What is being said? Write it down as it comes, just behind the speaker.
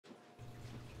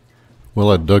Well,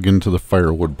 I dug into the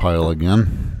firewood pile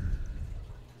again.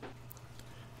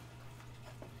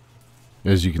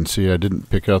 As you can see, I didn't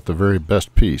pick out the very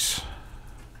best piece.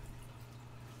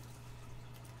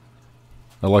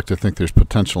 I like to think there's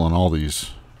potential in all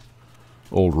these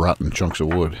old rotten chunks of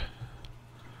wood.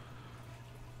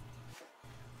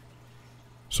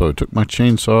 So I took my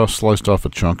chainsaw, sliced off a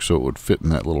chunk so it would fit in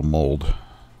that little mold.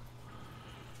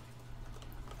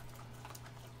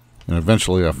 And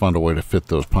eventually I found a way to fit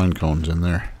those pine cones in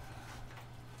there.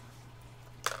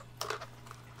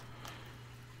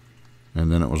 And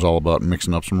then it was all about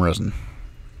mixing up some resin.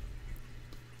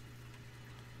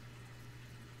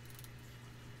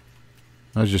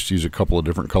 I just used a couple of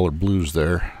different colored blues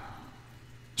there.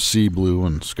 Sea blue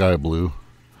and sky blue.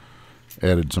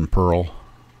 Added some pearl.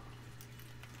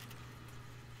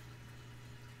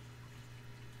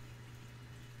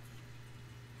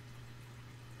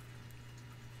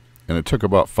 And it took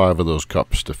about 5 of those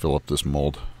cups to fill up this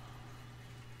mold.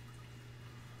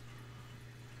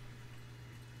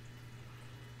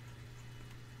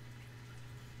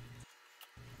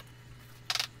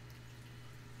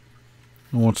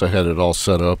 And once I had it all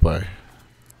set up, I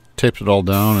taped it all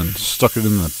down and stuck it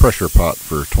in the pressure pot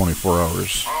for 24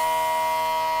 hours.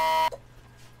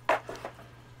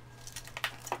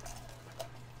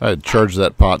 I had charged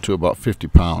that pot to about 50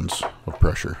 pounds of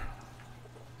pressure.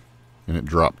 And it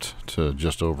dropped to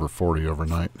just over 40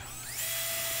 overnight.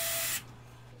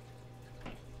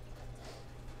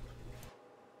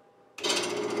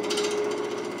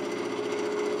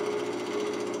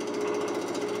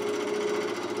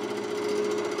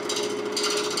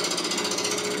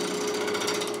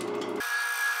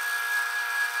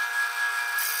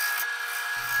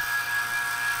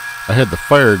 I had the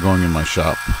fire going in my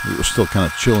shop. It was still kind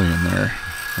of chilly in there.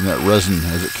 And that resin,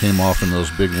 as it came off in those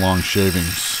big long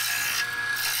shavings,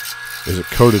 as it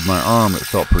coated my arm, it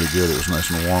felt pretty good. It was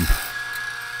nice and warm.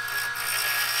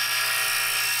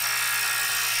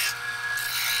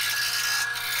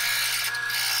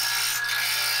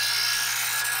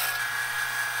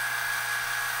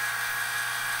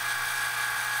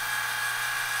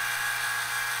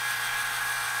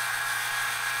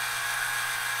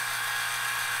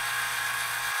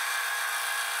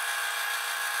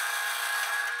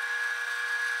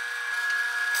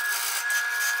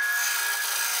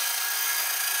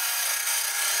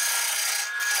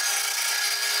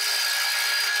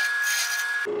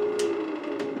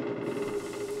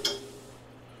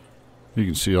 You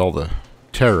can see all the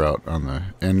tear out on the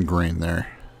end grain there.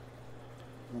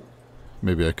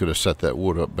 Maybe I could have set that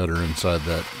wood up better inside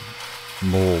that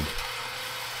mold.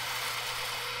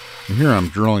 And here I'm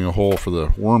drilling a hole for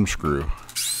the worm screw.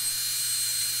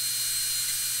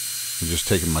 I'm just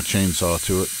taking my chainsaw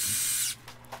to it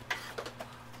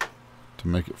to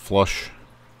make it flush.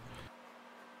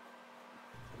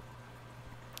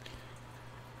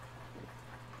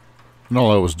 And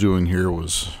all I was doing here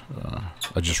was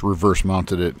I just reverse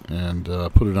mounted it and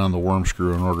put it on the worm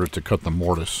screw in order to cut the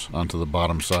mortise onto the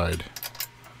bottom side.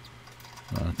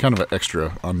 Kind of an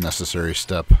extra unnecessary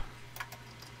step.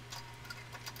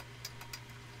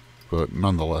 But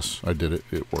nonetheless, I did it.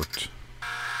 It worked.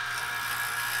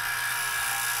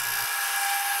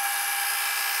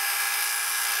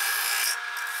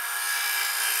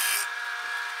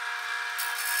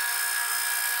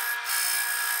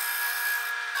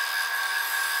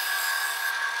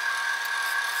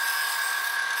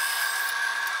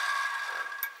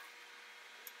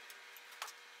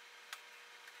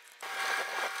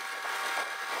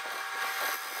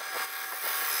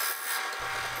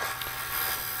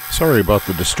 Sorry about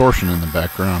the distortion in the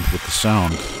background with the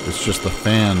sound. It's just the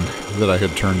fan that I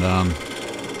had turned on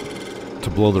to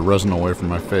blow the resin away from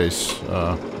my face.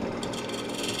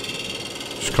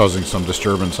 Just causing some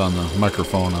disturbance on the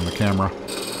microphone on the camera.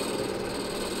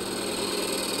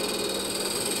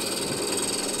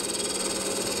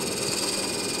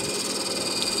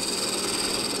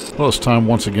 Well, it's time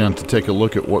once again to take a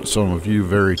look at what some of you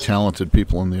very talented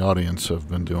people in the audience have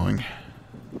been doing.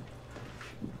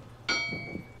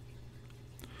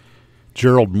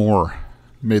 Gerald Moore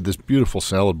made this beautiful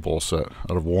salad bowl set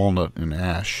out of walnut and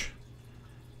ash,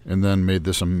 and then made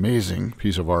this amazing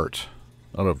piece of art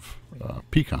out of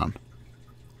pecan.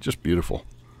 Just beautiful.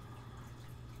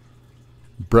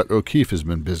 Brett O'Keefe has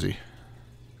been busy.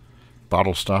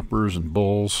 Bottle stoppers and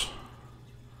bowls.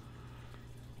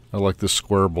 I like this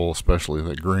square bowl especially.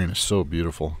 That grain is so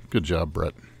beautiful. Good job,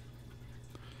 Brett.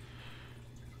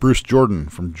 Bruce Jordan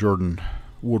from Jordan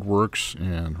Woodworks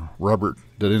and Robert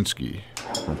Dedinsky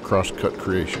from Crosscut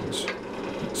Creations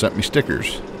sent me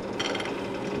stickers.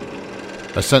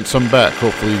 I sent some back.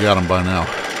 Hopefully you got them by now.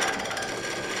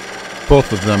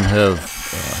 Both of them have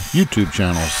YouTube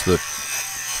channels that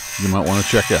you might want to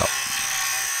check out.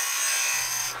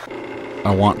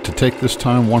 I want to take this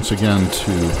time once again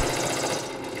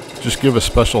to just give a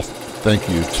special thank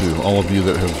you to all of you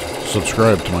that have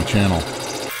subscribed to my channel.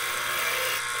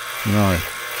 You know,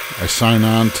 I sign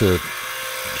on to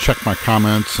check my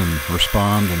comments and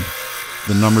respond, and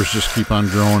the numbers just keep on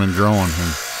growing and growing,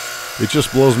 and it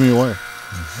just blows me away.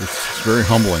 It's very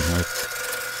humbling. I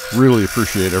really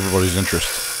appreciate everybody's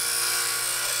interest.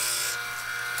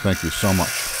 Thank you so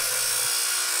much.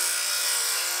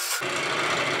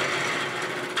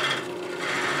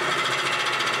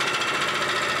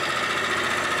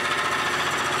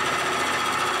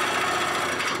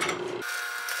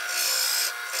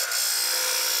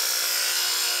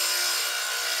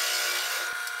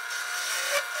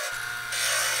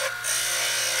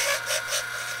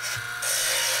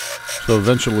 So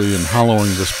eventually, in hollowing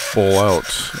this bowl out,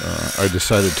 I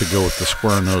decided to go with the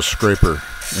square nose scraper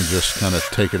and just kind of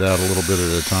take it out a little bit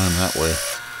at a time that way.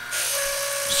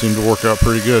 Seemed to work out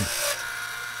pretty good.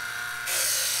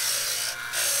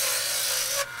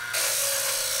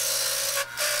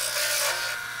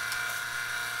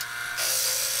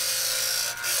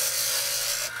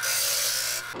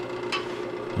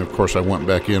 And of course, I went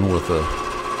back in with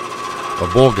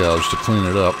a bowl gouge to clean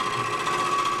it up.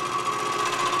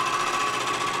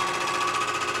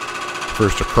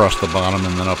 First across the bottom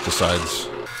and then up the sides.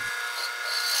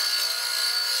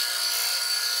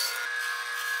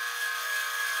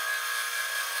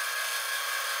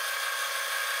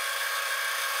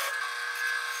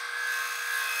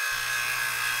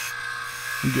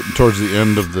 I'm getting towards the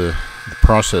end of the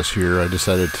process here. I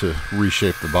decided to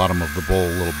reshape the bottom of the bowl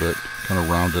a little bit, kind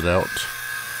of round it out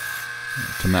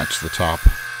to match the top.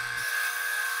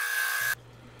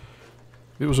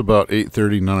 It was about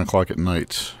 8:30, 9 o'clock at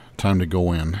night. Time to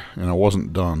go in, and I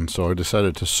wasn't done, so I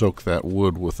decided to soak that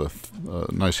wood with a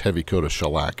nice heavy coat of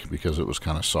shellac because it was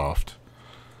kind of soft,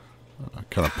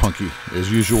 kind of punky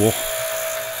as usual.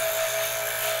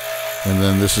 And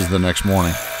then this is the next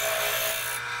morning.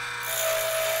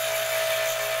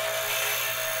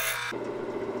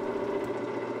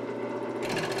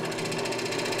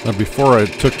 Now, before I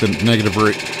took the negative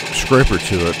rate scraper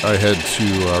to it, I had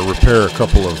to repair a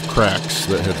couple of cracks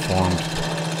that had formed.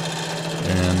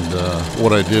 And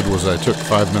what I did was I took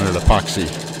 5-minute epoxy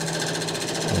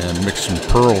and mixed some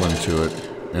pearl into it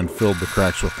and filled the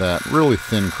cracks with that. Really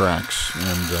thin cracks,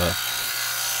 and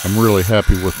I'm really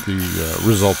happy with the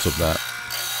results of that.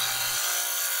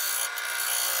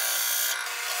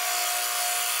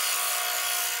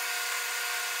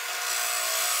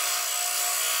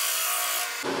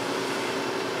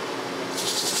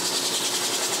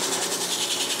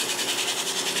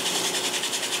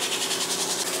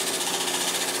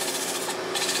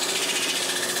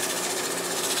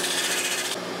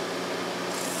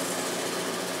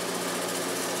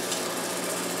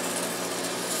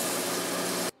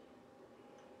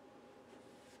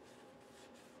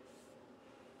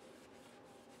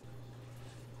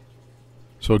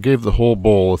 So I gave the whole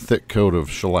bowl a thick coat of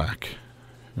shellac,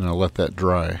 and I let that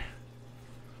dry.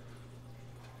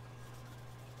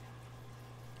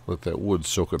 Let that wood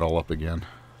soak it all up again.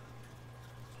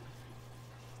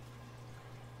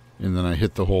 And then I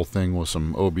hit the whole thing with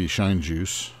some OB Shine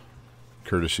Juice,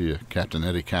 courtesy of Captain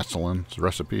Eddie Castellan's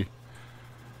recipe.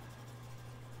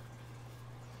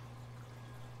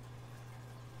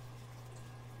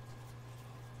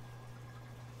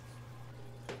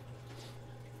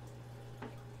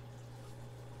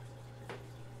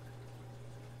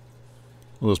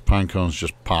 Well, those pine cones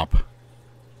just pop.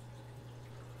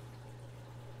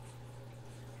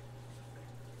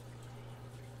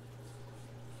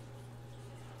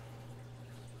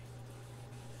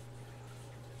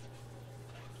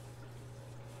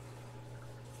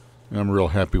 And I'm real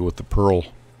happy with the pearl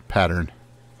pattern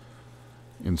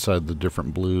inside the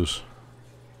different blues.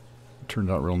 It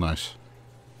turned out real nice.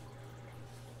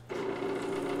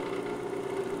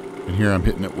 And here I'm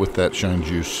hitting it with that Shine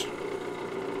Juice.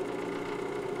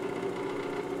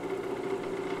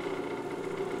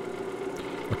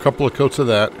 A couple of coats of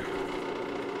that,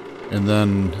 and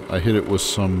then I hit it with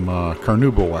some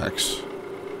carnauba wax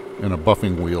and a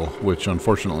buffing wheel, which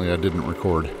unfortunately I didn't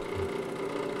record.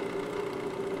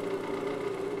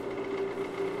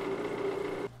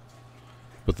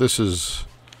 But this is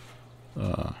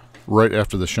right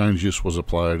after the Shine Juice was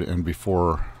applied and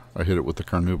before I hit it with the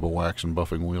carnauba wax and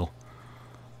buffing wheel.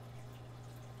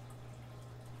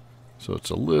 So it's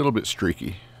a little bit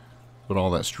streaky, but all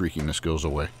that streakiness goes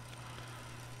away,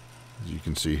 as you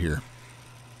can see here.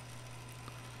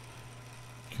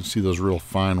 You can see those real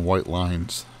fine white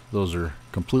lines those are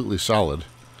completely solid,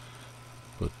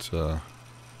 but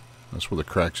that's where the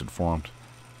cracks had formed.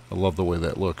 I love the way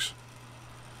that looks.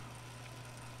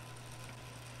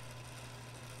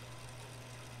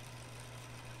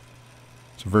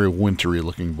 It's a very wintry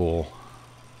looking bowl.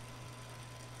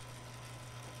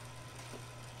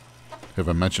 Have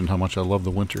I mentioned how much I love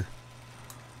the winter?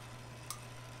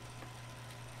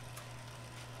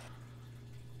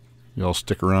 Y'all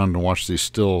stick around and watch these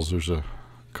stills. There's a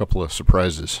couple of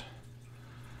surprises.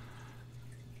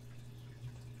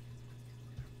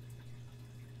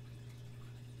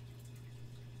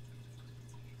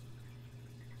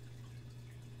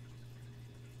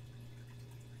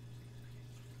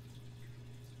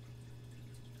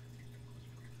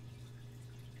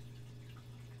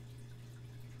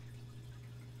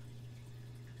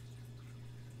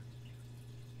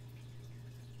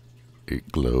 It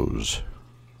glows.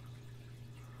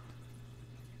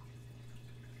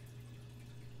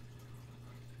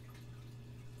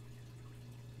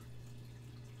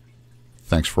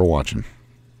 Thanks for watching.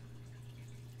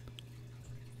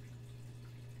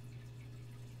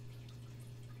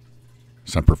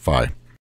 Semper Fi.